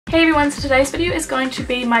Hey everyone, so today's video is going to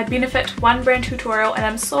be my Benefit one brand tutorial, and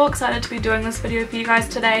I'm so excited to be doing this video for you guys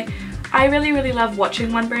today. I really love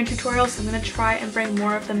watching one brand tutorials, so I'm going to try and bring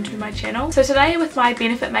more of them to my channel. So today with my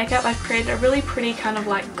Benefit makeup, I've created a really pretty kind of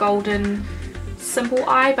like golden simple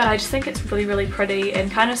eye, but I just think it's really pretty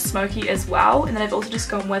and kind of smoky as well. And then I've also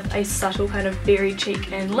just gone with a subtle kind of berry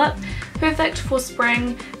cheek and lip. Perfect for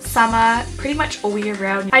spring, summer, pretty much all year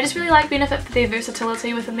round. I just really like Benefit for their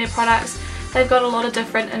versatility within their products. They've got a lot of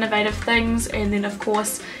different innovative things, and then of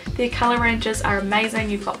course their colour ranges are amazing.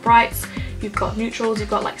 You've got brights, you've got neutrals, you've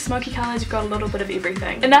got like smoky colours, you've got a little bit of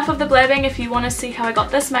everything. Enough of the blabbing. If you want to see how I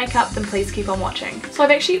got this makeup, then please keep on watching. So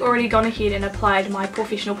I've actually already gone ahead and applied my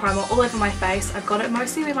Porefessional primer all over my face. I've got it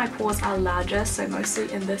mostly where my pores are largest, so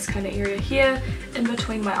mostly in this kind of area here, in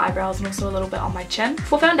between my eyebrows and also a little bit on my chin.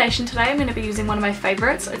 For foundation today, I'm going to be using one of my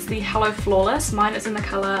favourites. It's the Hello Flawless. Mine is in the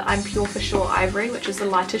colour I'm Pure For Sure Ivory, which is the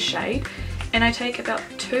lightest shade. And I take about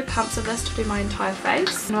 2 pumps of this to do my entire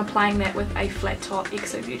face, and I'm applying that with a flat top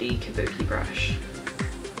Exo Beauty Kabuki brush.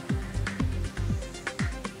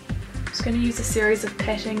 Just going to use a series of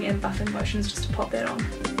patting and buffing motions just to pop that on.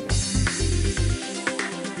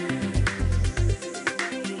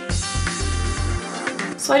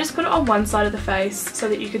 So I just put it on one side of the face so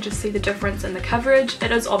that you could just see the difference in the coverage.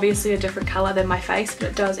 It is obviously a different colour than my face, but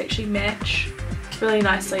it does actually match really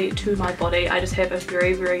nicely to my body. I just have a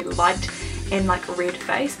very light and like red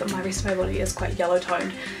face, but my rest of my body is quite yellow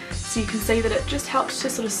toned, so you can see that it just helps to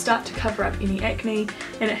sort of start to cover up any acne,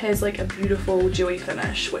 and it has like a beautiful dewy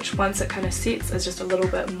finish, which once it kind of sets is just a little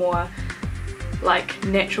bit more like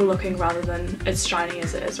natural looking rather than as shiny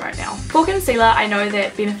as it is right now. For concealer, I know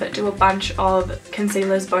that Benefit do a bunch of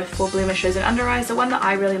concealers both for blemishes and under eyes. The one that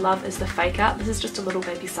I really love is the Fake Out. This is just a little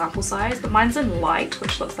baby sample size, but mine's in light,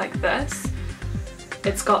 which looks like this.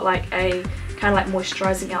 It's got like a kind of like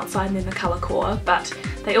moisturising outside and then the colour core, but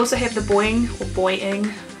they also have the Boing or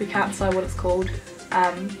Boying, we can't say what it's called,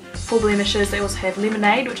 for blemishes. They also have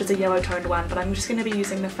Lemonade, which is a yellow toned one, but I'm just going to be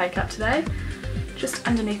using the Fake Up today, just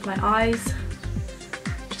underneath my eyes,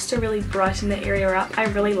 just to really brighten the area up. I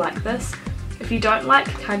really like this. If you don't like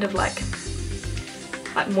kind of like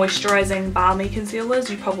moisturising balmy concealers,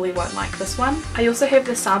 you probably won't like this one. I also have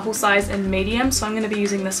the sample size in medium, so I'm going to be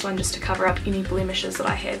using this one just to cover up any blemishes that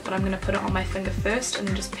I have, but I'm going to put it on my finger first and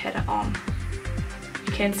then just pat it on.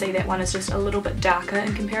 You can see that one is just a little bit darker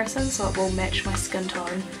in comparison, so it will match my skin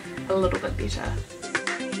tone a little bit better.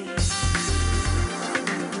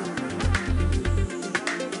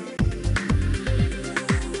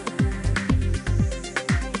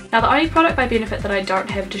 Now the only product by Benefit that I don't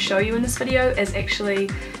have to show you in this video is actually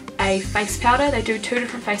a face powder. They do 2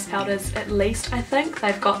 different face powders at least, I think.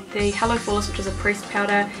 They've got the Hello Flawless, which is a pressed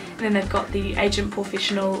powder, and then they've got the Agent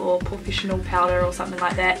Porefessional or Porefessional powder or something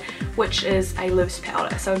like that, which is a loose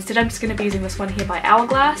powder. So instead I'm just going to be using this one here by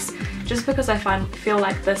Hourglass, just because I feel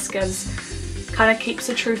like this kind of keeps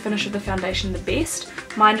the true finish of the foundation the best.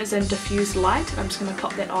 Mine is in Diffused Light, and I'm just going to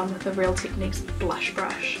pop that on with the Real Techniques blush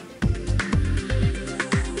brush.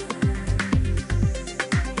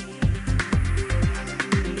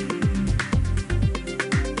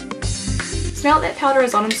 So now that powder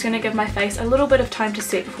is on, I'm just going to give my face a little bit of time to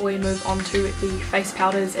set before we move on to the face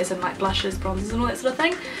powders, as in like blushes, bronzers and all that sort of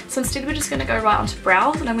thing. So instead we're just going to go right onto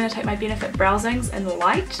brows, and I'm going to take my Benefit Brow Zings in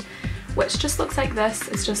light, which just looks like this.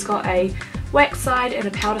 It's just got a wax side and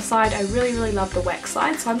a powder side. I really love the wax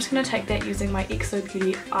side, so I'm just going to take that using my Exo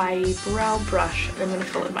Beauty Eyebrow brush, and I'm going to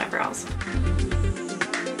fill in my brows.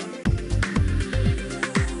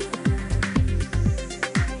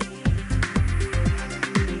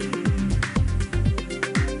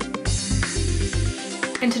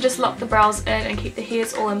 And to just lock the brows in and keep the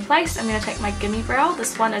hairs all in place, I'm going to take my Gimme brow.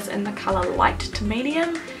 This one is in the colour light to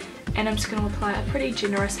medium, and I'm just going to apply a pretty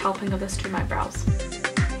generous helping of this to my brows.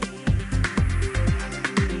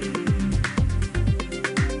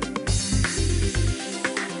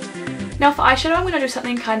 Now for eyeshadow, I'm going to do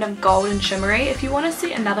something kind of gold and shimmery. If you want to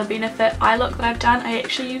see another Benefit eye look that I've done, I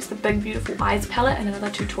actually used the Big Beautiful Eyes palette in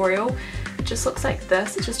another tutorial. It just looks like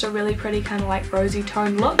this. It's just a really pretty kind of like rosy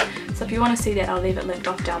toned look. So if you want to see that, I'll leave it linked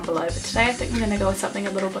off down below. But today I think we're going to go with something a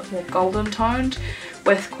little bit more golden toned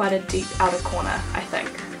with quite a deep outer corner, I think.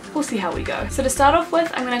 We'll see how we go. So to start off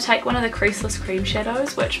with, I'm going to take one of the Creaseless cream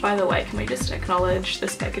shadows, which by the way, can we just acknowledge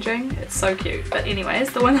this packaging? It's so cute. But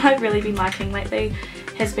anyways, the one that I've really been liking lately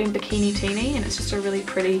has been Bikini Teeni, and it's just a really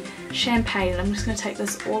pretty champagne, and I'm just going to take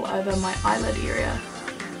this all over my eyelid area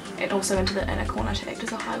and also into the inner corner to act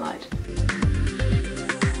as a highlight.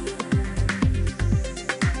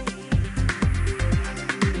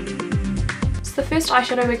 So the first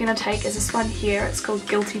eyeshadow we're going to take is this one here. It's called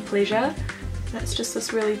Guilty Pleasure, And it's just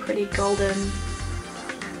this really pretty golden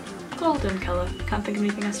colour. Can't think of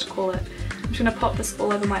anything else to call it. I'm just going to pop this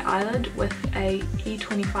all over my eyelid with a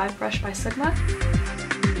E25 brush by Sigma.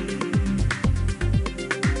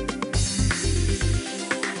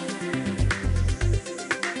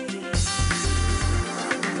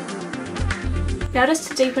 Now just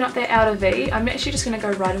to deepen up that outer V, I'm actually just going to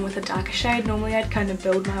go right in with a darker shade. Normally I'd kind of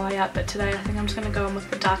build my way up, but today I think I'm just going to go in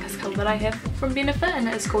with the darkest colour that I have from Benefit, and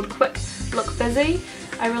it is called Quick Look Busy.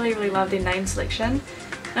 I really love their name selection.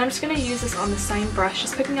 And I'm just going to use this on the same brush,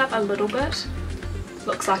 just picking up a little bit.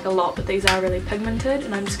 Looks like a lot, but these are really pigmented,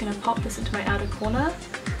 and I'm just going to pop this into my outer corner,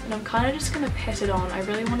 and I'm kind of just going to pat it on. I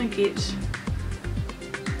really want to get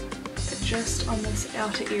just on this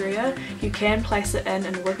outer area. You can place it in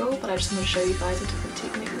and wiggle, but I just want to show you guys a different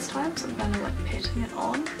technique this time, so I'm kind of like patting it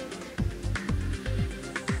on.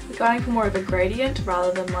 We're going for more of a gradient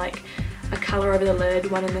rather than like a colour over the lid,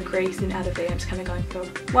 one in the crease and outer V. I'm just kind of going for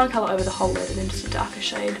one colour over the whole lid and then just a darker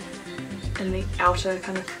shade in the outer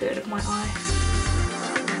kind of third of my eye.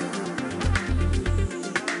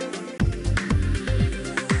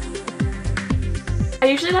 I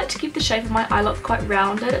usually like to keep the shape of my eye look quite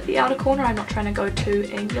rounded at the outer corner. I'm not trying to go too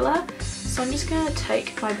angular. So I'm just going to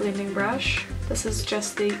take my blending brush. This is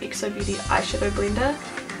just the XO Beauty eyeshadow blender.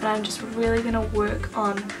 And I'm just really going to work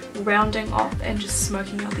on rounding off and just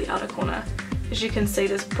smoking out the outer corner. As you can see,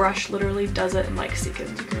 this brush literally does it in like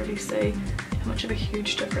seconds. You can really see how much of a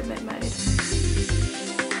huge difference that made.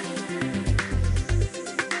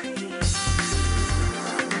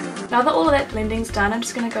 Now that all of that blending's done, I'm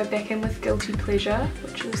just going to go back in with Guilty Pleasure,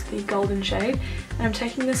 which is the golden shade, and I'm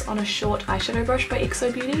taking this on a short eyeshadow brush by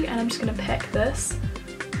XO Beauty, and I'm just going to pack this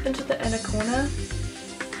into the inner corner.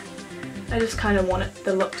 I just kind of want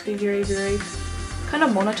the look to be very kind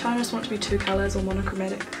of monotone. I just want it to be two colours, or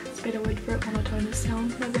monochromatic. It's a better word for it. Monotone is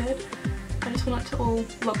sound, my bad. I just want it to all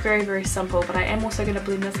look very simple, but I am also going to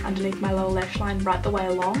blend this underneath my lower lash line right the way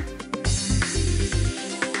along.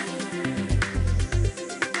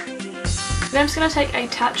 Then I'm just going to take a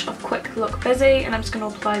touch of Quick Look Busy, and I'm just going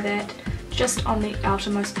to apply that just on the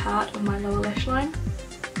outermost part of my lower lash line,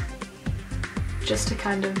 just to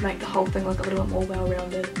kind of make the whole thing look a little bit more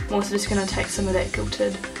well-rounded. I'm also just going to take some of that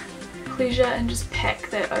Gilted Pleasure and just pack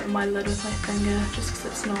that over my lid with my finger, just because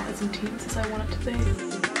it's not as intense as I want it to be.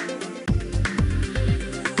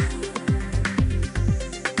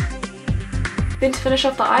 Then to finish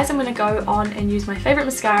off the eyes, I'm going to go on and use my favourite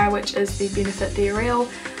mascara, which is the Benefit The Real.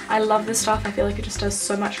 I love this stuff. I feel like it just does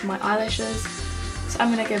so much for my eyelashes. So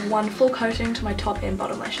I'm going to give one full coating to my top and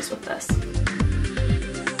bottom lashes with this.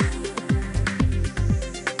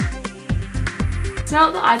 So now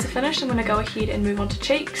that the eyes are finished, I'm going to go ahead and move on to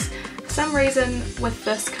cheeks. For some reason with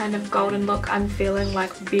this kind of golden look, I'm feeling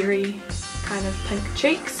like very kind of pink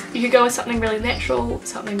cheeks. You could go with something really natural,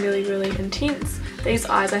 something really intense. These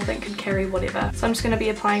eyes I think could carry whatever. So I'm just going to be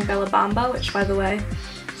applying Bamba, which by the way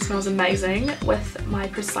smells amazing, with my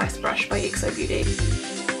Precise brush by XO Beauty.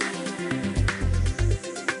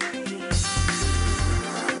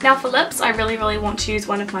 Now for lips, I really want to use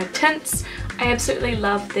one of my tints. I absolutely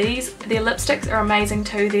love these. Their lipsticks are amazing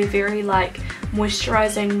too. They're very like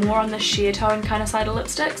moisturising, more on the sheer tone kind of side of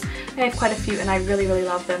lipsticks. I have quite a few and I really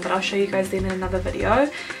love them, but I'll show you guys them in another video.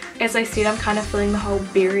 As I said, I'm kind of feeling the whole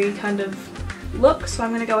berry kind of look, so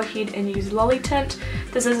I'm going to go ahead and use Lolli Tint.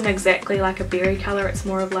 This isn't exactly like a berry colour, it's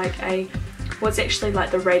more of like a, well, it's actually like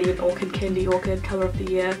the Radiant Orchid, Candy Orchid colour of the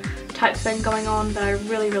year type thing going on, but I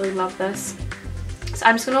really love this. So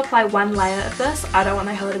I'm just going to apply one layer of this. I don't want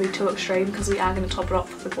my colour to be too extreme because we are going to top it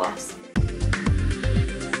off with the gloss.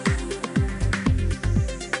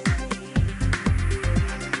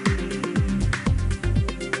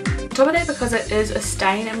 On top of that, because it is a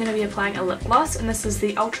stain, I'm going to be applying a lip gloss, and this is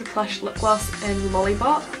the Ultra Plush lip gloss in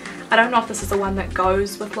Lollibop. I don't know if this is the one that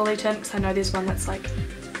goes with Lolli Tint, because I know there's one that's like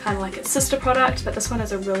kind of like its sister product, but this one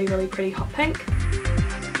is a really pretty hot pink.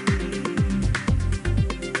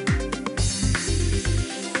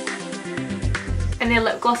 And their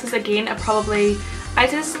lip glosses again are probably, I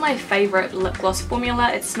think this is my favourite lip gloss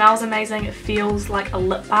formula. It smells amazing, it feels like a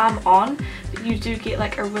lip balm on, but you do get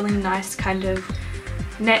like a really nice kind of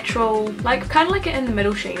natural, like kind of like an in the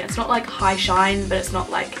middle sheen. It's not like high shine, but it's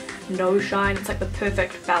not like no shine. It's like the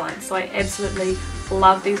perfect balance. So I absolutely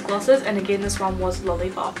love these glosses, and again this one was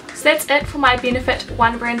Lollibop. So that's it for my Benefit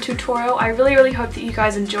one brand tutorial. I really hope that you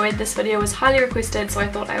guys enjoyed. This video was highly requested, so I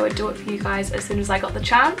thought I would do it for you guys as soon as I got the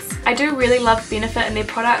chance. I do really love Benefit and their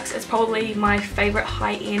products. It's probably my favourite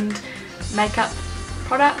high-end makeup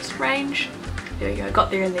product range. There we go, got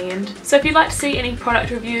there in the end. So if you'd like to see any product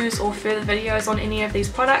reviews or further videos on any of these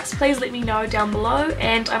products, please let me know down below.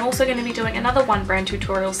 And I'm also going to be doing another one brand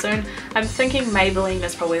tutorial soon. I'm thinking Maybelline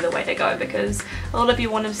is probably the way to go because a lot of you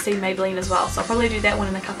wanted to see Maybelline as well, so I'll probably do that one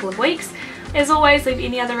in a couple of weeks. As always, leave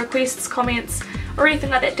any other requests, comments or anything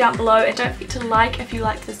like that down below, and don't forget to like if you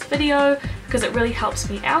liked this video because it really helps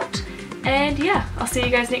me out. And yeah, I'll see you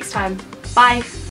guys next time. Bye!